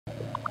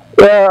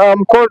Yeah,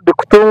 I'm called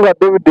Kutunga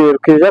David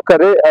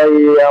Kijakare. I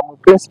am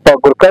Principal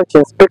Agriculture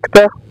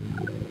Inspector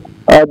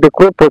at the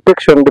Crop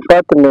Protection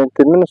Department,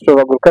 the Ministry of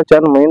Agriculture,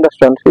 Animal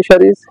Industry and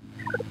Fisheries.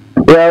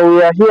 Yeah,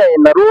 we are here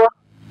in Arua,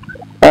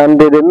 and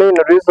the main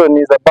reason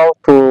is about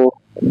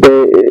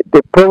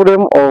the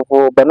problem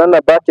of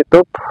banana bunchy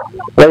top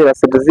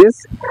virus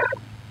disease,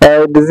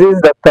 a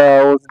disease that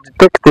was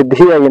detected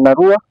here in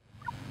Arua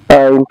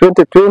in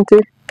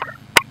 2020,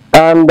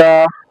 and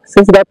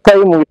since that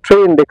time we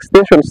trained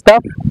extension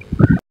staff.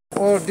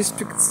 All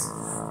districts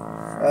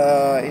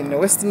in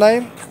West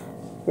Nile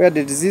where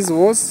the disease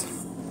was,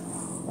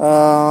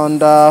 and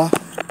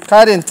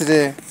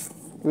currently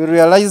we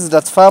realize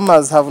that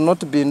farmers have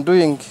not been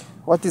doing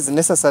what is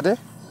necessary,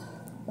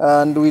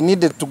 and we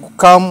needed to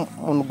come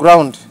on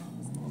ground.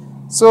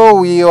 So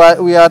we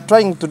are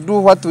trying to do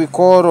what we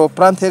call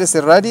plant health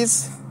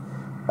rallies.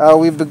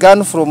 We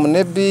began from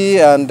Nebi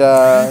and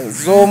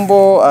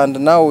Zombo, and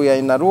now we are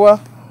in Arua.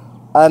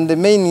 And the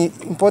main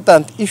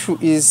important issue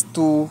is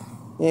to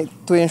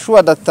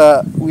ensure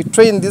that we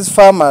train these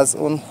farmers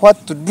on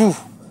what to do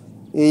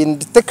in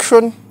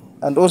detection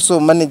and also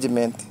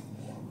management.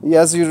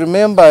 As you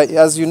remember,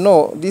 as you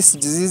know, this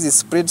disease is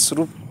spread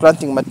through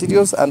planting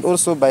materials and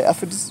also by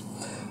aphids.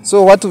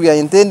 So what we are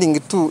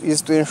intending to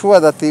is to ensure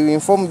that we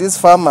inform these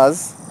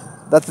farmers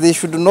that they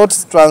should not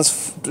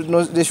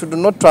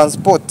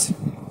transport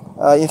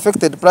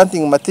infected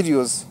planting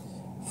materials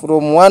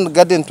from one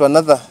garden to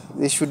another.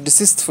 They should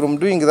desist from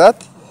doing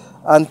that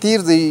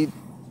until they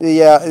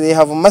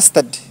have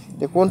mastered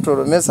the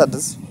control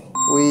methods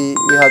we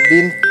have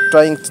been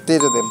trying to tell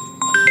them.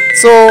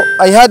 So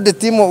I had the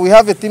team. We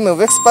have a team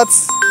of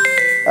experts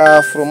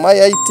from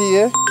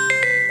IITA,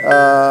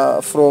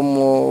 from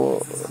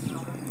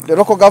the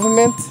local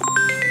government,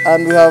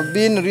 and we have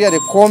been really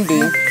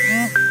combing.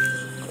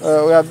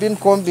 We have been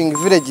combing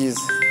villages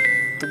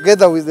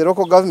together with the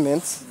local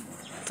governments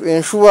to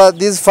ensure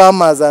these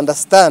farmers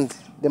understand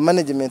the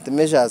management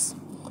measures.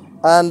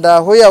 And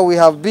where we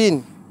have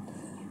been,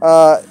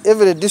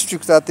 every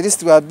district at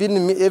least we have been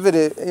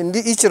in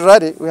each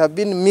rally we have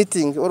been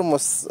meeting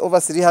almost over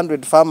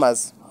 300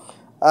 farmers,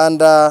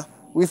 and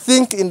we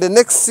think in the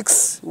next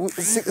six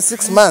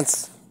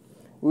months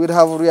we will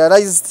have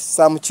realized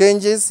some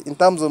changes in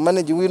terms of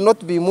managing. We will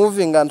not be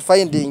moving and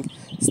finding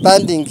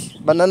standing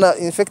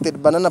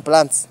infected banana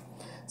plants.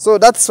 So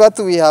that's what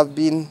we have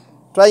been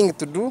trying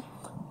to do,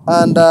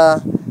 and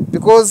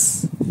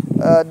because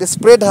the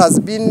spread has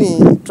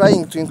been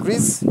trying to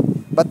increase,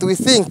 but we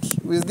think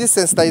with this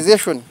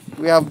sensitization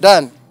we have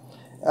done,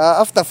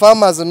 after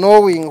farmers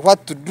knowing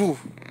what to do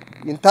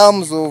in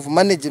terms of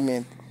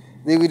management,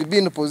 they will be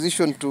in a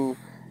position to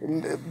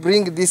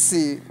bring this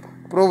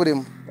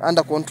problem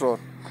under control.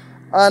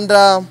 And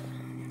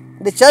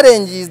the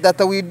challenge is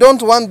that we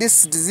don't want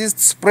this disease to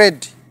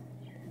spread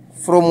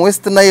from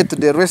West Nile to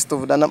the rest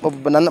of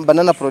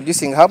banana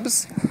producing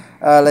hubs,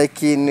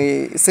 like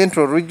in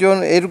Central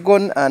Region,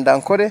 Elgon and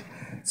Ankole.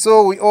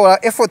 So all our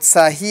efforts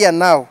are here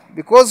now,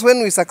 because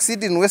when we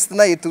succeed in West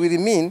Nile, it will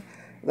mean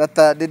that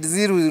the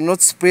disease will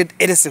not spread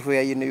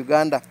elsewhere in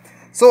Uganda.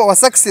 So our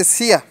success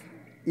here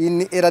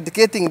in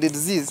eradicating the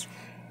disease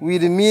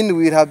will mean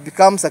we will have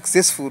become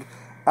successful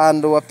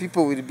and our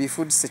people will be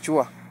food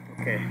secure.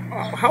 Okay.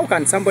 How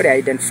can somebody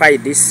identify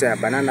this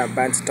banana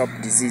bunchy top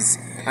disease?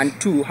 And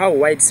two, how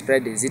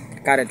widespread is it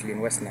currently in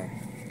West Nile?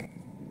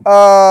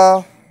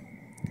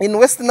 In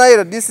West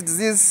Nile, this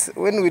disease,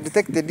 when we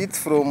detected it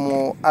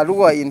from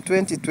Arua in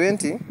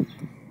 2020,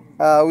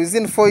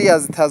 within 4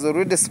 years it has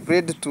already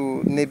spread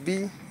to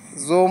Nebi,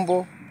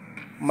 Zombo,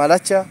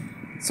 Malacha.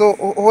 So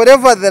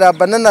wherever there are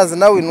bananas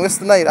now in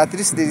West Nile, at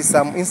least there is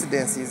some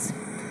incidences.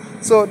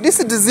 So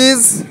this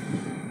disease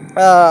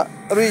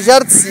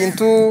results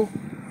into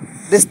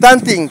the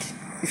stunting.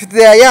 If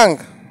they are young,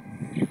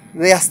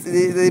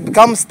 they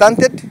become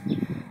stunted,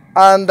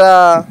 and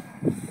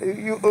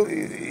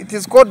it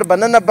is called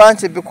banana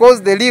bunchy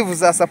because the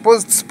leaves are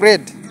supposed to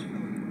spread.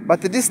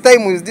 But this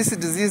time with this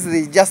disease,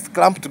 they just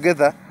clump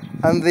together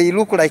and they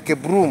look like a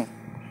broom,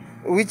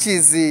 which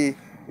is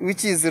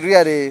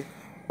really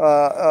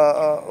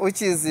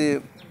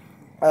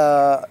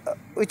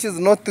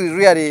not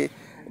really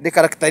the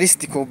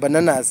characteristic of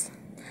bananas,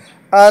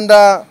 and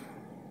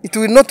it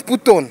will not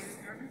put on.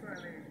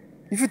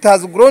 If it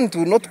has grown, it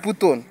will not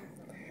put on.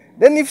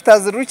 Then if it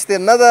has reached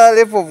another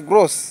level of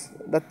growth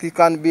that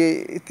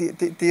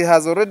it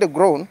has already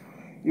grown,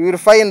 you will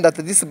find that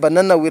this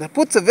banana will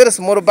put a very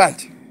small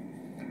bunch.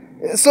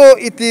 So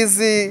it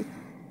is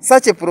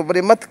such a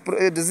problematic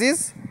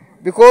disease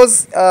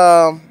because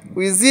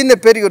within a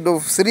period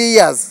of 3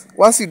 years,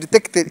 once you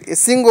detect a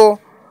single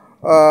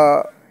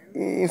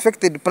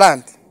infected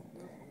plant,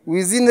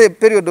 within a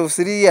period of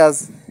 3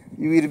 years,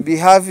 you will be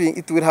having,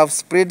 it will have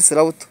spread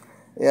throughout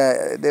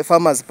the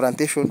farmer's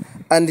plantation,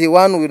 and the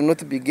one will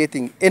not be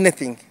getting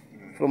anything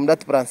from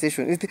that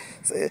plantation.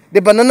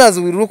 The bananas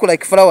will look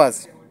like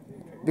flowers,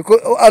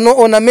 because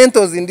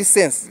ornamentals in this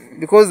sense,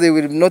 because they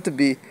will not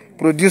be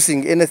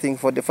producing anything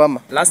for the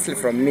farmer. Lastly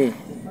from me,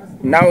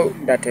 now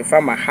that a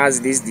farmer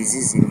has this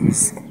disease in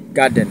his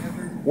garden,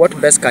 what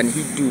best can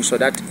he do so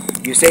that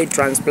you say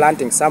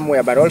transplanting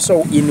somewhere, but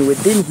also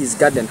within his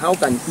garden, how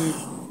can he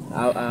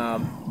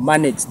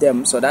manage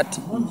them so that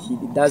he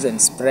doesn't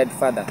spread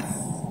further?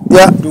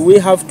 Yeah. Do we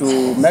have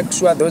to make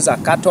sure those are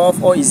cut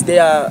off, or is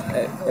there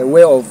a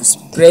way of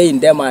spraying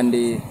them and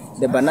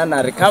the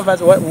banana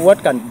recovers?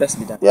 What can best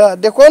be done? Yeah,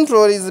 the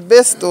control is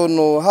based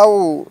on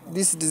how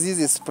this disease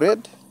is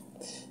spread.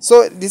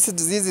 So this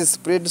disease is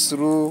spread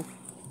through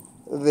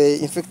the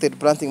infected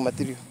planting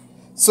material.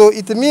 So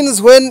it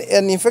means when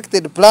an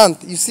infected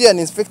plant, you see an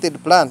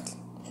infected plant,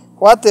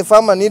 what the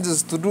farmer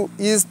needs to do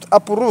is to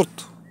uproot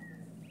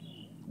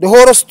the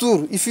whole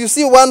stool. If you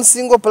see one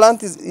single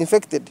plant is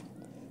infected,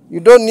 you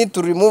don't need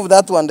to remove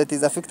that one that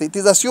is affected. It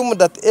is assumed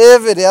that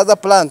every other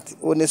plant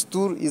on a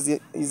stool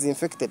is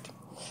infected.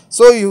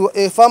 So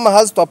a farmer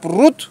has to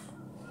uproot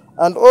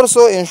and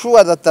also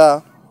ensure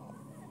that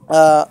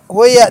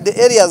where the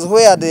areas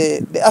where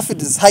the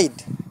aphids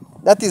hide,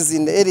 that is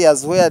in the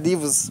areas where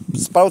leaves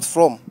sprout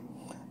from,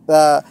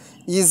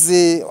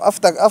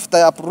 after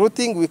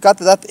uprooting, we cut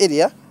that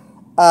area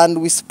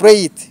and we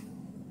spray it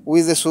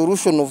with a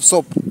solution of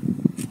soap.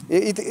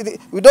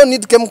 We don't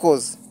need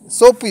chemicals.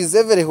 Soap is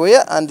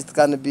everywhere and it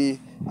can be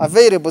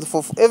available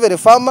for every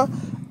farmer,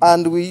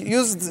 and we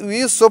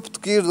use soap to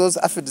kill those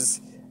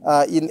aphids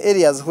in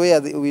areas where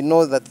we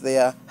know that they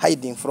are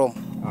hiding from.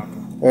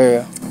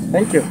 Okay.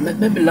 Thank you.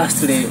 Maybe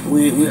lastly,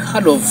 we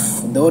heard of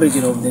the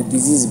origin of the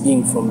disease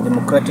being from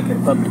Democratic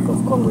Republic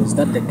of Congo. Is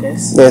that the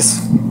case?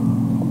 Yes.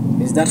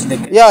 Is that the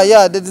case?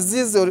 Yeah. The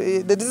disease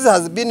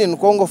has been in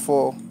Congo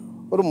for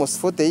almost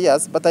 40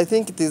 years, but I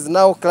think it is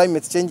now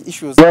climate change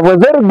issues. You have a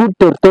very good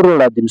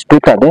territorial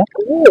administrator there,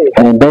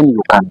 and then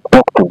you can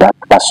talk to that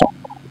person.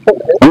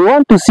 We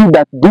want to see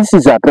that this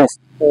is addressed,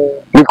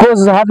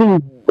 because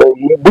having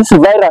this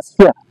virus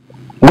here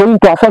going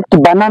to affect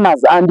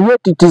bananas, and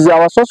yet it is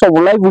our source of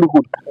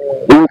livelihood.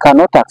 We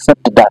cannot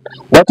accept that.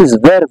 That is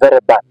very, very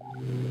bad.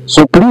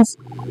 So please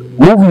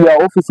move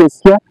your offices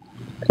here.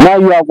 Now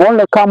you have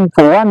only come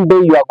for one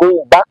day, you are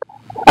going back,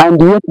 and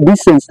yet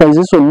this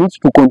sensitization needs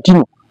to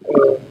continue.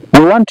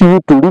 We want you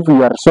to leave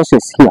your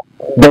resources here.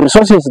 The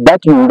resources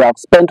that you would have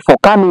spent for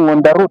coming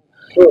on the road,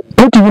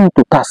 put him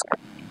to task.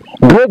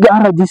 Drag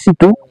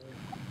RGC2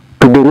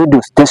 to the radio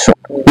station.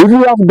 If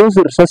you have those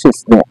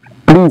resources there,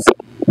 please,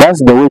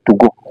 that's the way to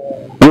go.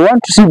 We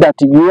want to see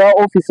that your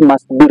office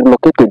must be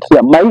located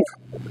here.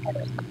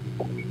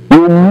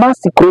 You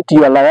must create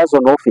your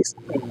liaison office.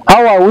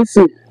 How I wish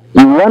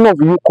one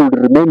of you could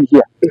remain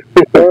here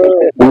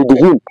with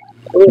him,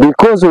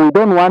 because we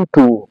don't want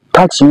to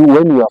touch you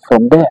when you are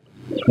from there.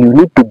 You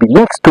need to be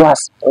next to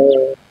us.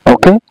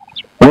 Okay?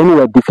 When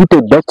we are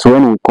defeated, that's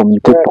when we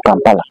communicate to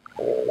Kampala.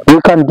 We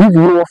can give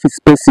you office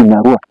space in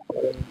Arua.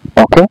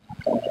 Okay?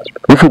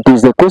 If it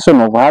is a question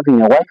of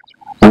having a wife,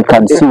 we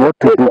can see what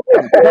to do.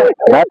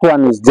 That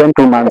one is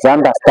gentleman's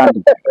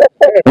understanding.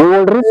 We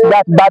will reach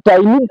that, but I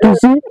need to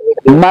see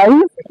my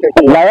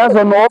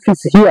liaison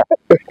office here.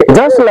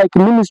 Just like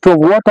Ministry of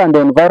Water and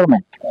the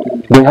Environment,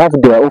 they have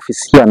their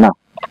office here now.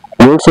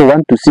 We also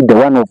want to see the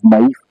one of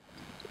Maif.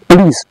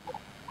 Please,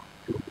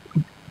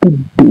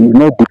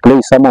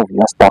 deploy some of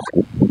your staff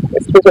here.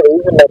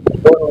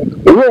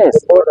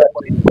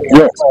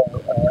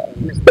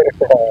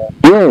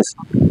 Yes.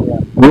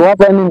 You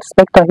have an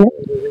inspector here?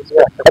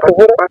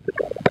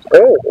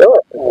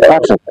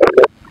 Patrick.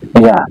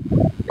 Yeah.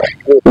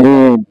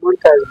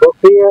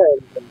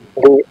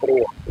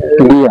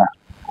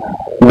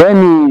 Then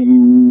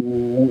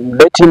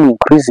let him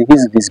increase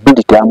his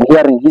visibility. I'm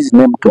hearing his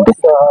name today.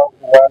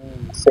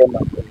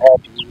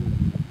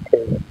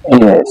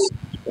 Yes.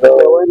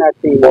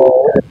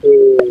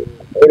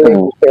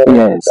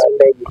 Yes.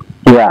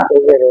 Yeah.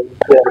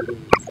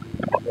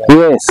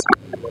 Yes.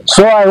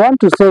 So I want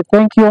to say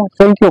thank you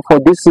for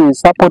this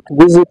support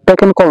visit.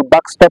 Technical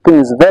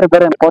backstopping is very,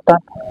 very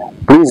important.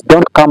 Please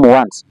don't come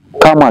once,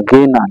 come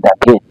again and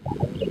again.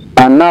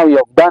 And now you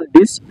have done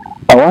this,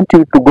 I want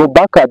you to go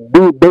back and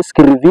do desk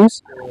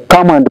reviews.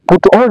 Come and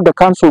put all the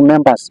council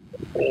members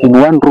in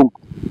one room.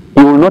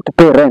 You will not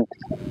pay rent.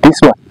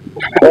 This one.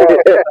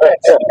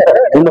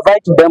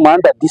 Invite them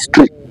under this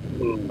tree.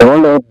 They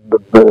will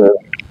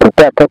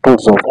prepare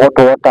kettles of hot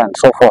water and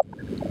so forth.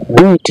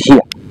 Do it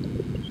here.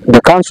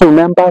 The council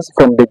members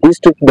from the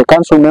district, the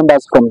council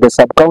members from the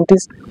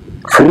sub-counties,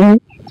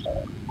 free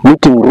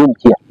meeting room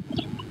here.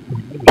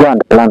 Go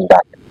and plan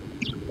that.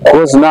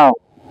 Because now,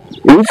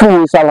 if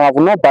we shall have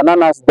no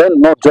bananas, then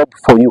no job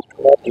for you.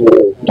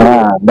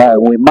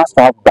 But we must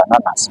have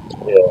bananas.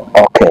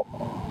 Okay.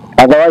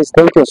 Otherwise,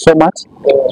 thank you so much.